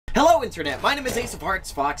Hello Internet, my name is Ace of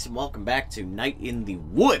Hearts Fox and welcome back to Night in the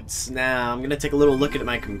Woods. Now, I'm going to take a little look at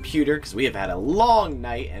my computer because we have had a long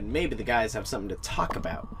night and maybe the guys have something to talk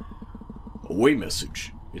about. Away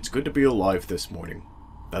message. It's good to be alive this morning.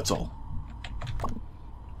 That's all.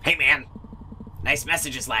 Hey man, nice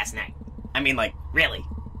messages last night. I mean, like, really?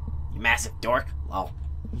 You massive dork? Lol.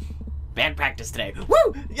 Band practice today.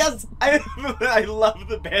 Woo! Yes! I love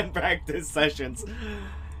the band practice sessions.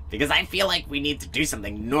 Because I feel like we need to do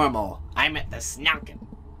something normal. I'm at the Snunkin.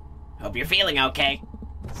 Hope you're feeling okay.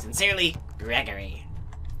 Sincerely, Gregory.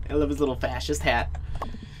 I love his little fascist hat.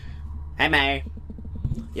 Hey May.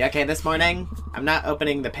 You okay this morning? I'm not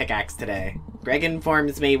opening the pickaxe today. Greg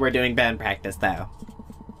informs me we're doing band practice though.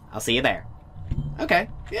 I'll see you there. Okay,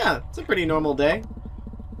 yeah, it's a pretty normal day.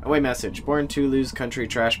 Away message. Born to lose country,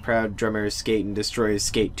 trash proud, drummer, skate and destroy,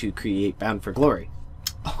 skate to create, bound for glory.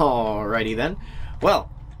 Alrighty then.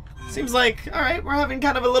 Well, seems like, alright, we're having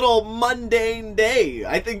kind of a little mundane day.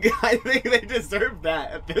 I think they deserve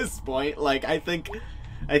that at this point. Like, I think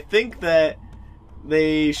that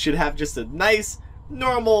they should have just a nice,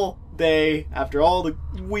 normal day after all the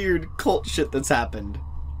weird cult shit that's happened.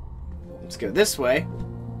 Let's go this way.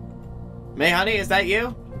 May, honey, is that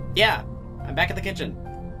you? Yeah, I'm back at the kitchen,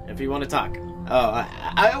 if you want to talk. Oh,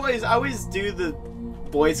 I always do the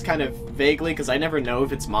voice kind of vaguely because I never know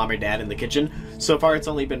if it's mom or dad in the kitchen. So far it's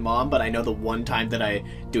only been mom, but I know the one time that I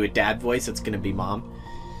do a dad voice it's gonna be mom.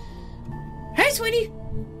 Hey sweetie!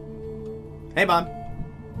 Hey mom.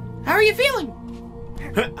 How are you feeling?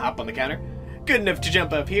 Hop on the counter. Good enough to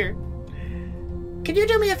jump up here. Can you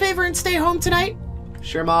do me a favor and stay home tonight?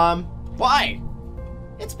 Sure mom. Why?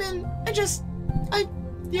 It's been,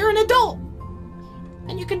 you're an adult.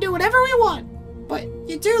 And you can do whatever we want. But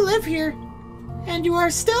you do live here. And you are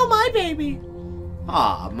still my baby.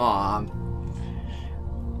 Aw, Mom.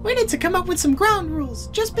 We need to come up with some ground rules,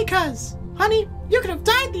 just because. Honey, you could have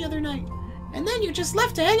died the other night, and then you just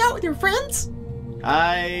left to hang out with your friends?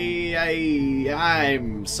 I'm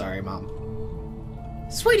sorry, Mom.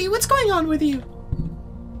 Sweetie, what's going on with you?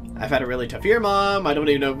 I've had a really tough year, Mom. I don't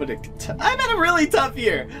even know what I've had a really tough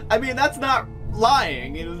year. I mean, that's not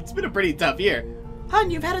lying. It's been a pretty tough year. Hon,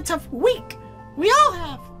 you've had a tough week. We all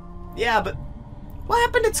have. Yeah, but what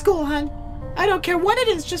happened at school, hon? I don't care what it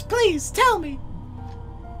is, just please tell me.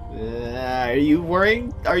 Are you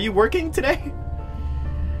worrying? Are you working today?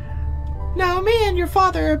 No, me and your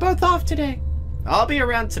father are both off today. I'll be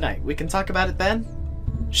around tonight. We can talk about it then?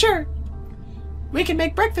 Sure. We can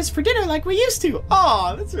make breakfast for dinner like we used to.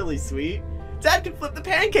 Aw, that's really sweet. Dad can flip the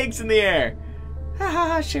pancakes in the air. Ha ha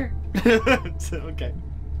ha, sure. Okay.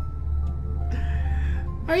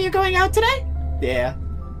 Are you going out today? Yeah.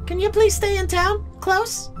 Can you please stay in town?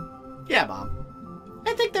 Close? Yeah, Mom.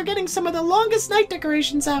 I think they're getting some of the longest night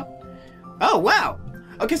decorations out. Oh, wow.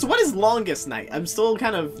 Okay, so what is longest night? I'm still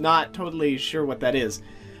kind of not totally sure what that is.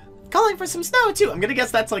 Calling for some snow, too. I'm gonna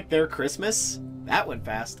guess that's like their Christmas. That went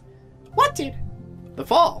fast. What did? The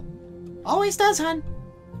fall. Always does, hon.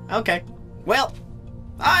 Okay. Well,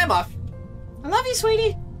 I'm off. I love you,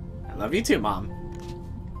 sweetie. I love you too, Mom.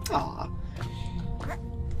 Aw.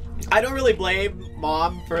 I don't really blame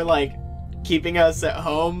Mom for, like, keeping us at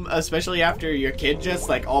home, especially after your kid just,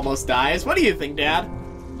 like, almost dies. What do you think, Dad?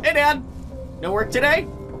 Hey, Dad. No work today?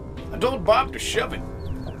 I told Bob to shove it.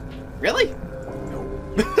 Really? No.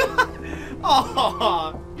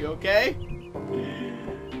 Aw, you okay?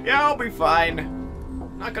 Yeah, I'll be fine.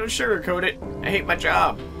 Not gonna sugarcoat it. I hate my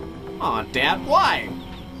job. Aw, Dad, why?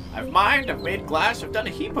 I've mined, I've made glass, I've done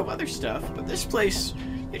a heap of other stuff, but this place,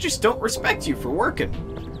 they just don't respect you for working.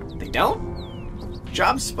 They don't?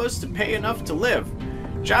 Job's supposed to pay enough to live.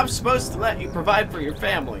 Job's supposed to let you provide for your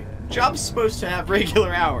family. Job's supposed to have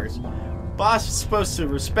regular hours. Boss is supposed to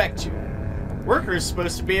respect you. Worker's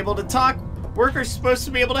supposed to be able to talk. Worker's supposed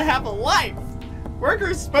to be able to have a life.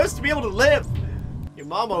 Worker's supposed to be able to live. Your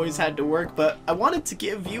mom always had to work, but I wanted to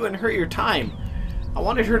give you and her your time. I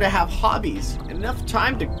wanted her to have hobbies and enough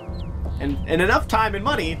time to and enough time and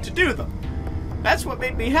money to do them. That's what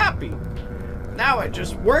made me happy. Now I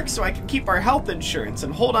just work so I can keep our health insurance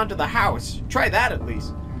and hold on to the house. Try that at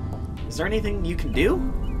least. Is there anything you can do?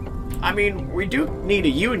 I mean, we do need a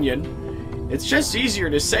union. It's just easier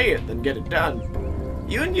to say it than get it done.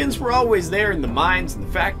 Unions were always there in the mines and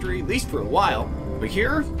the factory, at least for a while. But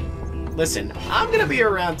here? Listen, I'm gonna be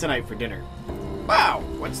around tonight for dinner. Wow,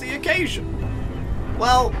 what's the occasion?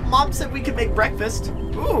 Well, Mom said we could make breakfast.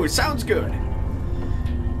 Ooh, sounds good.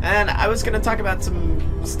 And I was gonna talk about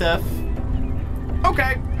some stuff.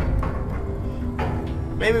 Okay.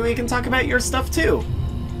 Maybe we can talk about your stuff too.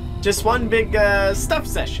 Just one big stuff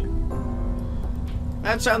session.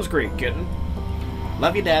 That sounds great, kitten.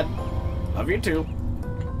 Love you, Dad. Love you too.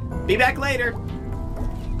 Be back later.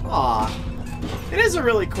 Aw. It is a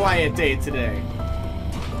really quiet day today.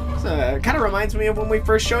 It kind of reminds me of when we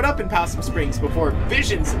first showed up in Possum Springs before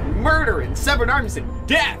visions and murder and severed arms and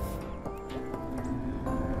death.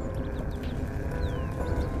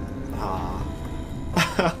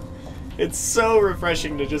 Aw. It's so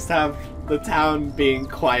refreshing to just have the town being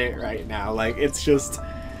quiet right now. Like, it's just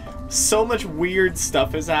so much weird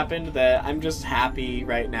stuff has happened that I'm just happy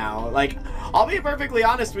right now. Like, I'll be perfectly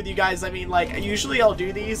honest with you guys. I mean, like, usually I'll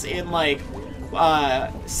do these in, like,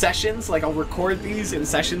 sessions. Like, I'll record these in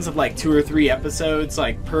sessions of, like, 2 or 3 episodes,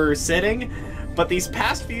 like, per sitting. But these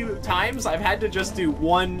past few times, I've had to just do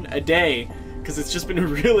 1 a day because it's just been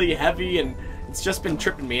really heavy and it's just been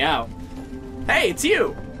tripping me out. Hey, it's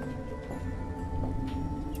you!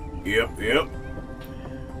 Yep.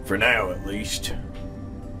 For now, at least.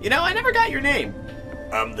 You know, I never got your name.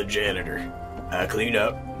 I'm the janitor. I clean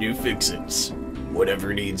up, do fix-its,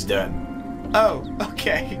 whatever needs done. Oh,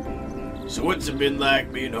 okay. So what's it been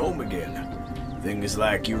like being home again? Things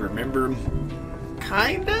like you remember 'em?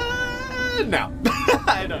 Kinda? No.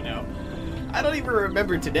 I don't know. I don't even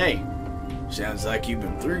remember today. Sounds like you've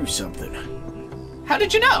been through something. How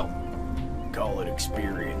did you know? Call it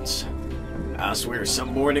experience. I swear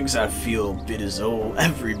some mornings I feel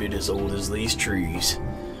every bit as old as these trees.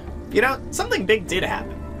 You know, something big did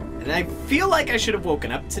happen. And I feel like I should have woken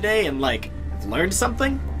up today and, like, learned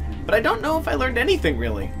something. But I don't know if I learned anything,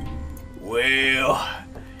 really. Well,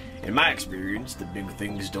 in my experience, the big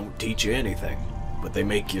things don't teach you anything, but they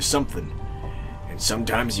make you something. And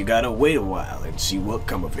sometimes you gotta wait a while and see what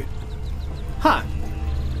come of it. Huh.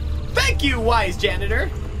 Thank you, wise janitor.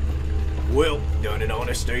 Well, done an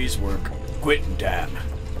honest day's work. Quitting time.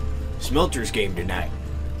 Smelter's game tonight.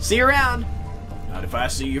 See you around. Not if I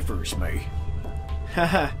see you first, May.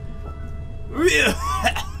 Haha.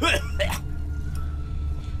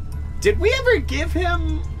 Did we ever give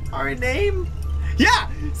him our name? Yeah!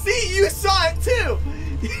 See, you saw it too!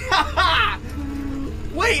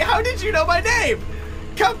 Wait, how did you know my name?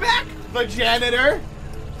 Come back, the janitor!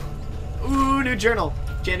 Ooh, new journal.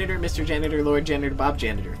 Janitor, Mr. Janitor, Lord Janitor, Bob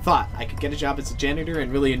Janitor. Thought I could get a job as a janitor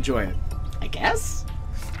and really enjoy it. I guess?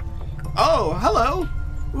 Oh, hello!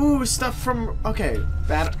 Ooh, stuff from... Okay,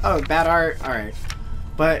 bad art. Alright.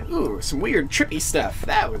 But, ooh, some weird trippy stuff.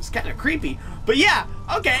 That was kind of creepy. But yeah,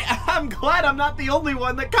 okay, I'm glad I'm not the only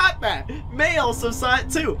one that caught that. May also saw it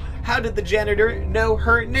too. How did the janitor know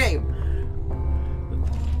her name?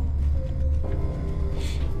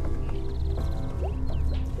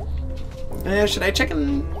 Should I check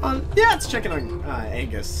in on... Yeah, let's check in on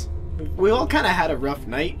Angus. We all kind of had a rough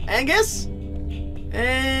night. Angus?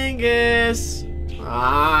 Angus!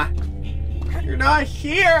 Ah, you're not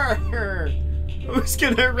here! Who's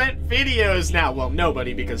gonna rent videos now? Well,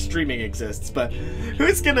 nobody, because streaming exists, but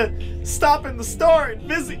who's gonna stop in the store and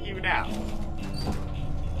visit you now?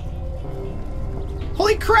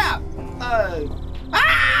 Holy crap! A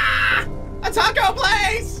taco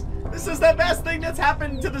place! This is the best thing that's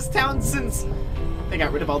happened to this town since they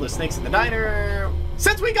got rid of all the snakes in the diner.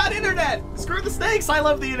 Since we got internet! Screw the snakes, I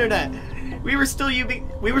love the internet! We were still using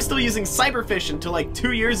Cyberfish until like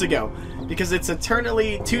 2 years ago, because it's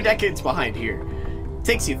eternally 2 decades behind here. It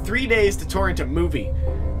takes you 3 days to torrent a movie.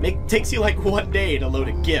 Takes you like 1 day to load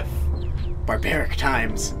a GIF. Barbaric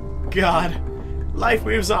times. God. Life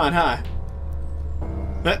moves on, huh?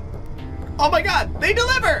 But, oh my god, they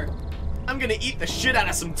deliver! I'm gonna eat the shit out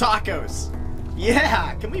of some tacos.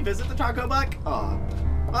 Yeah, can we visit the taco buck? Aw.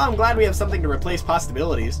 Well, I'm glad we have something to replace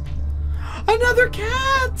possibilities. Another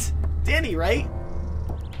cat! Danny, right?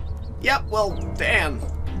 Yep, well, Dan.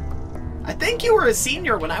 I think you were a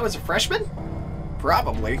senior when I was a freshman?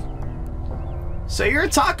 Probably. So you're a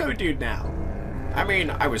taco dude now. I mean,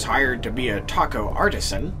 I was hired to be a taco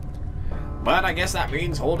artisan, but I guess that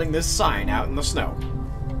means holding this sign out in the snow.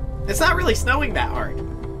 It's not really snowing that hard.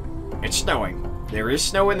 It's snowing. There is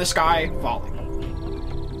snow in the sky, falling.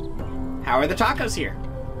 How are the tacos here?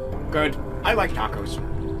 Good. I like tacos.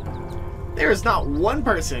 There is not one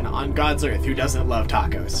person on God's earth who doesn't love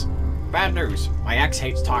tacos. Bad news. My ex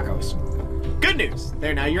hates tacos. Good news.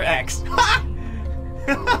 They're now your ex.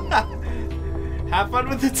 Have fun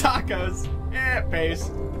with the tacos. It pays.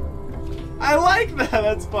 I like that.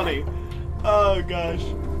 That's funny. Oh, gosh.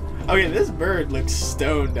 Okay, this bird looks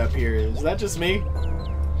stoned up here. Is that just me?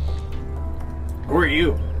 Who are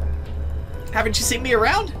you? Haven't you seen me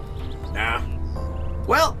around? Nah.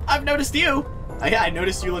 Well, I've noticed you. Yeah, I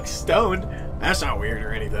noticed you look stoned. That's not weird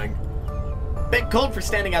or anything. Bit cold for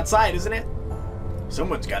standing outside, isn't it?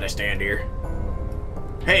 Someone's gotta stand here.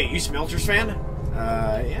 Hey, you Smelters fan?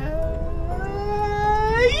 Yeah.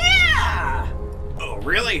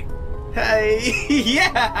 really? Hey,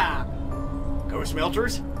 yeah! Go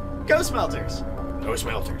smelters? Go Smelters. Go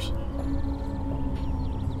smelters.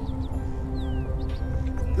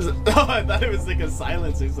 Oh, I thought it was like a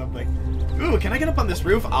silence or something. Ooh, can I get up on this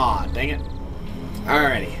roof? Aw, dang it.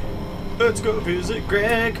 Alrighty. Let's go visit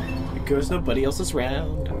Greg, because nobody else is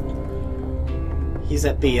around. He's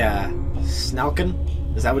at the, Snalkin?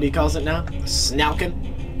 Is that what he calls it now? Snalkin?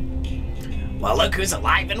 Well, look who's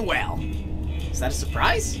alive and well. Is that a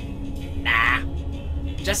surprise? Nah.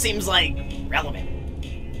 Just seems like relevant.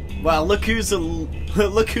 Well, look who's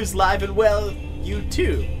look who's live and well, you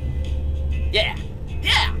too. Yeah.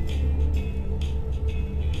 Yeah.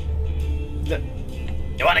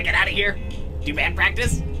 D- You want to get out of here? Do band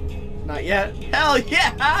practice? Not yet. Hell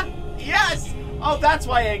yeah! Yes! Oh, that's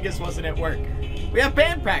why Angus wasn't at work. We have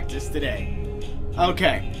band practice today.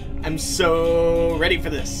 Okay, I'm so ready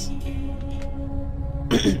for this.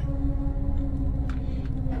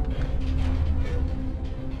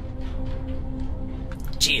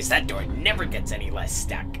 Jeez, that door never gets any less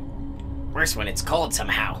stuck. Worse when it's cold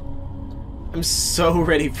somehow. I'm so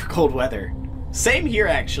ready for cold weather. Same here,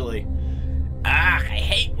 actually. Ah, I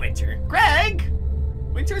hate winter. Greg!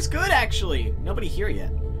 Winter's good, actually. Nobody here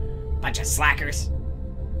yet. Bunch of slackers.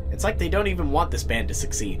 It's like they don't even want this band to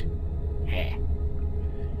succeed. Heh.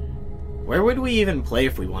 Where would we even play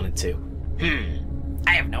if we wanted to?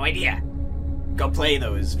 I have no idea. Go play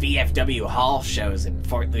those VFW hall shows in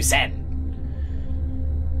Fort Lucenne.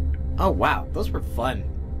 Oh wow, those were fun.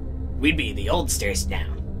 We'd be the oldsters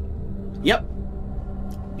now. Yep.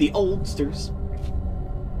 The oldsters.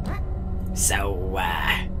 So,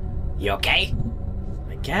 you okay?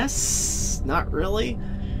 I guess not really.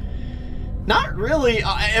 Not really.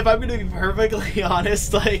 If I'm gonna be perfectly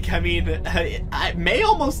honest, like, I mean, May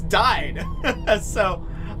almost died. So,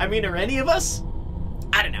 I mean, are any of us?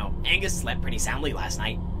 I don't know. Angus slept pretty soundly last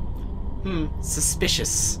night.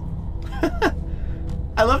 Suspicious.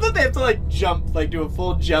 I love that they have to, like, jump, like, do a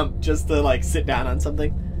full jump just to, like, sit down on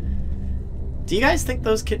something. Do you guys think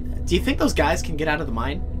those do you think those guys can get out of the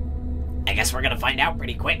mine? I guess we're gonna find out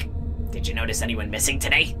pretty quick. Did you notice anyone missing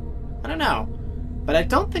today? I don't know. But I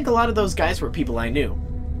don't think a lot of those guys were people I knew.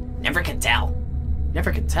 Never can tell.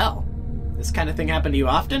 Never can tell. This kind of thing happen to you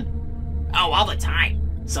often? Oh, all the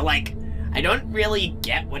time. So, like, I don't really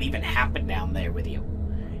get what even happened down there with you.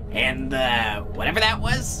 And, whatever that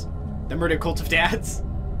was? The Murder Cult of Dads?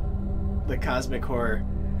 The Cosmic Horror.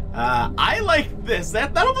 I like this.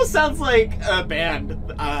 That almost sounds like a band.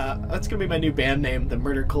 That's gonna be my new band name, the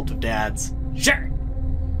Murder Cult of Dads. Sure.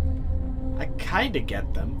 I kinda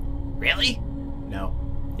get them. Really? No.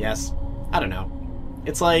 Yes. I don't know.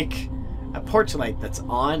 It's like a porch light that's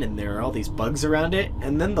on and there are all these bugs around it,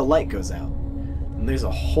 and then the light goes out. And there's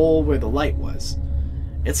a hole where the light was.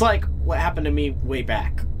 It's like what happened to me way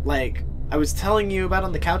back. Like, I was telling you about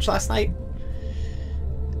on the couch last night.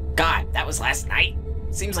 God, that was last night?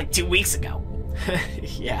 Seems like 2 weeks ago.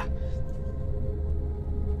 Yeah.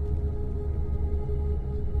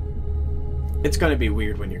 It's gonna be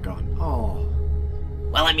weird when you're gone. Oh.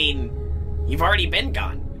 Well, I mean, you've already been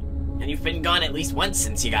gone. And you've been gone at least once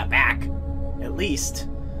since you got back. At least.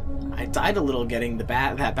 I died a little getting the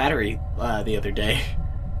that battery the other day.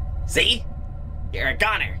 See? You're a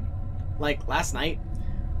goner. Like, last night.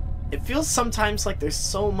 It feels sometimes like there's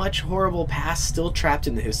so much horrible past still trapped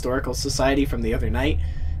in the Historical Society from the other night.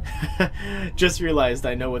 Just realized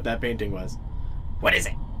I know what that painting was. What is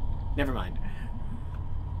it? Never mind.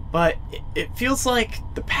 But it feels like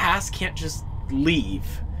the past can't just leave.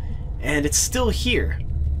 And it's still here.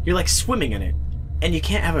 You're like swimming in it. And you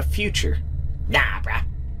can't have a future. Nah, bruh.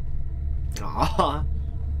 Aw.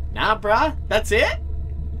 Nah, bruh? That's it?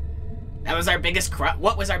 That was our biggest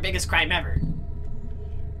what was our biggest crime ever?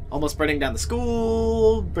 Almost burning down the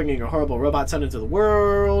school, bringing a horrible robot son into the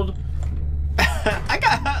world.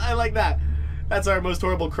 I like that. That's our most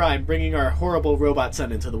horrible crime, bringing our horrible robot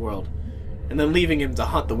son into the world. And then leaving him to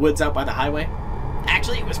haunt the woods out by the highway.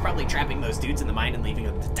 Actually, it was probably trapping those dudes in the mine and leaving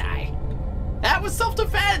them to die. That was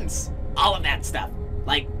self-defense! All of that stuff.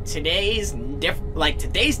 Like, today's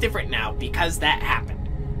different now because that happened.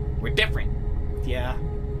 We're different. Yeah.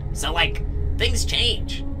 So, like, things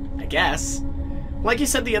change. I guess. Like you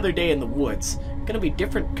said the other day in the woods, gonna be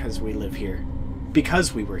different because we live here.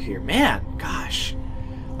 Because we were here. Man, gosh.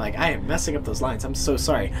 Like, I am messing up those lines. I'm so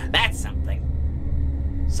sorry. That's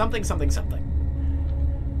something. Something, something, something.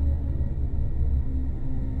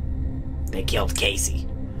 They killed Casey.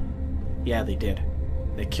 Yeah, they did.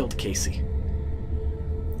 They killed Casey.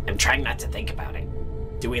 I'm trying not to think about it.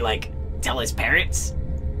 Do we, like, tell his parents?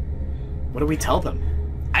 What do we tell them?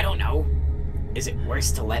 I don't know. Is it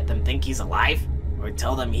worse to let them think he's alive? Or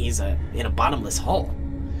tell them he's in a bottomless hole.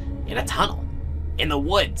 In a tunnel. In the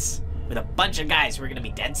woods. With a bunch of guys who are gonna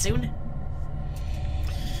be dead soon?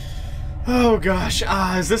 Oh gosh,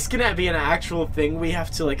 is this gonna be an actual thing we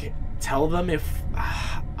have to, like, tell them if...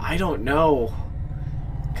 I don't know.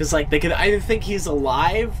 Because, like, they could either think he's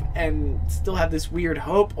alive and still have this weird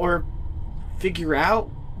hope, or figure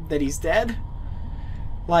out that he's dead.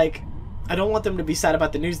 Like, I don't want them to be sad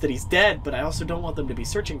about the news that he's dead, but I also don't want them to be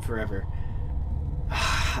searching forever.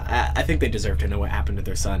 I think they deserve to know what happened to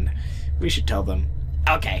their son. We should tell them.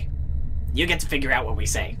 Okay. You get to figure out what we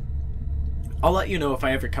say. I'll let you know if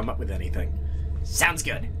I ever come up with anything. Sounds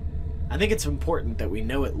good. I think it's important that we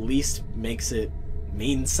know at least makes it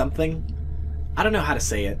mean something. I don't know how to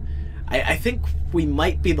say it. I think we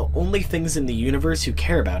might be the only things in the universe who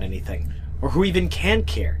care about anything. Or who even can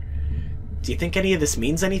care. Do you think any of this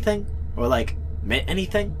means anything? Or, like, meant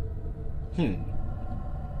anything?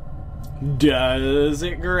 Does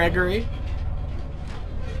it, Gregory?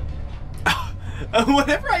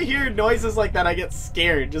 Whenever I hear noises like that, I get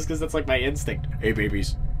scared, just because that's, like, my instinct. Hey,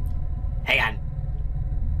 babies. Hang on.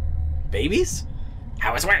 Babies?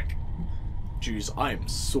 How was work? Jeez, I'm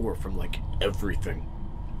sore from, like, everything.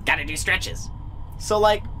 Gotta do stretches. So,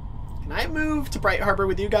 like, can I move to Bright Harbor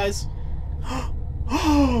with you guys? I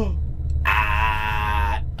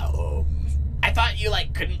thought you,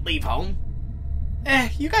 like, couldn't leave home.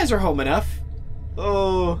 You guys are home enough.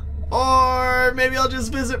 Oh, or maybe I'll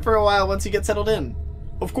just visit for a while once you get settled in.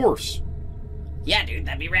 Of course. Yeah, dude,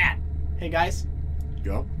 that'd be rad. Hey, guys.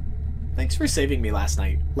 Yeah? Thanks for saving me last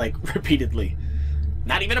night, like, repeatedly.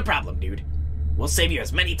 Not even a problem, dude. We'll save you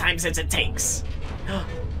as many times as it takes.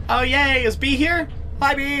 Oh, yay, is B here?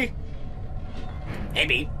 Hi, B. Hey,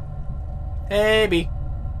 B. Hey, B.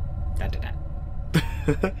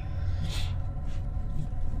 Da-da-da.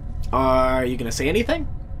 Are you gonna say anything?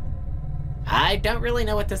 I don't really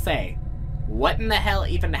know what to say. What in the hell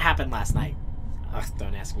even happened last night? Ugh,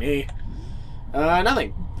 don't ask me.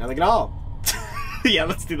 Nothing. Nothing at all. Yeah,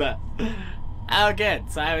 let's do that. Oh, good.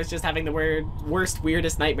 So I was just having the worst,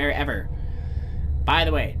 weirdest nightmare ever. By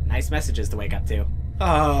the way, nice messages to wake up to.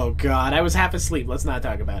 Oh, God. I was half asleep. Let's not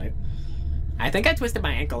talk about it. I think I twisted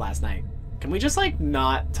my ankle last night. Can we just, like,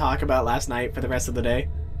 not talk about last night for the rest of the day?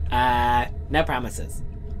 No promises.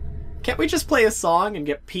 Can't we just play a song and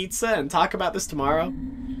get pizza and talk about this tomorrow?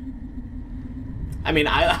 I mean,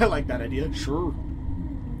 I like that idea. Sure.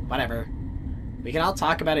 Whatever. We can all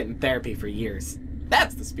talk about it in therapy for years.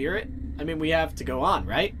 That's the spirit. I mean, we have to go on,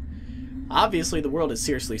 right? Obviously, the world is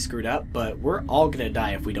seriously screwed up, but we're all gonna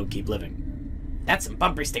die if we don't keep living. That's some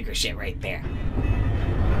bumper sticker shit right there.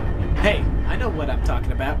 Hey, I know what I'm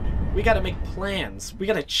talking about. We gotta make plans. We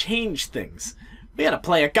gotta change things. We gotta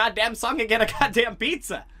play a goddamn song and get a goddamn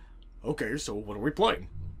pizza. Okay, so what are we playing?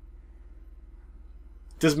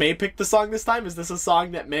 Does May pick the song this time? Is this a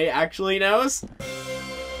song that May actually knows?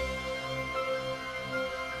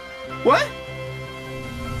 What?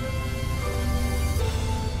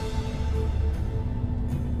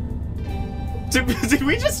 Did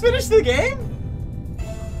we just finish the game?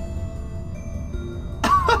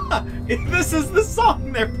 This is the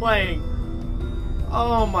song they're playing.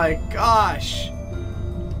 Oh my gosh.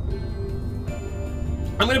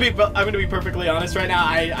 I'm gonna be perfectly honest right now.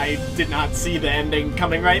 I did not see the ending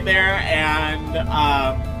coming right there, and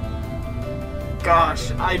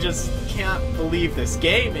gosh, I just can't believe this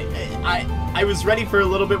game. I was ready for a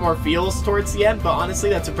little bit more feels towards the end, but honestly,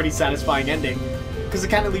 that's a pretty satisfying ending because it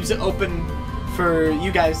kind of leaves it open for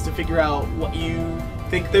you guys to figure out what you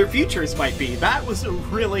think their futures might be. That was a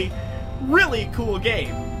really, really cool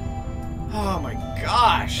game. Oh my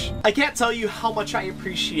gosh. I can't tell you how much I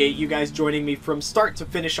appreciate you guys joining me from start to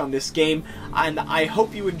finish on this game, and I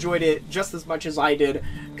hope you enjoyed it just as much as I did,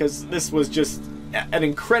 because this was just an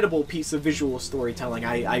incredible piece of visual storytelling.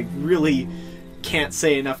 I really can't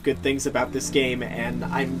say enough good things about this game, and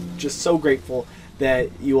I'm just so grateful that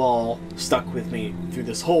you all stuck with me through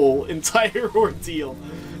this whole entire ordeal.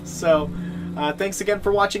 So, thanks again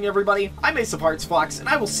for watching, everybody. I'm Ace of Hearts Fox, and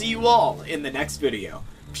I will see you all in the next video.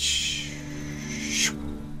 Psh.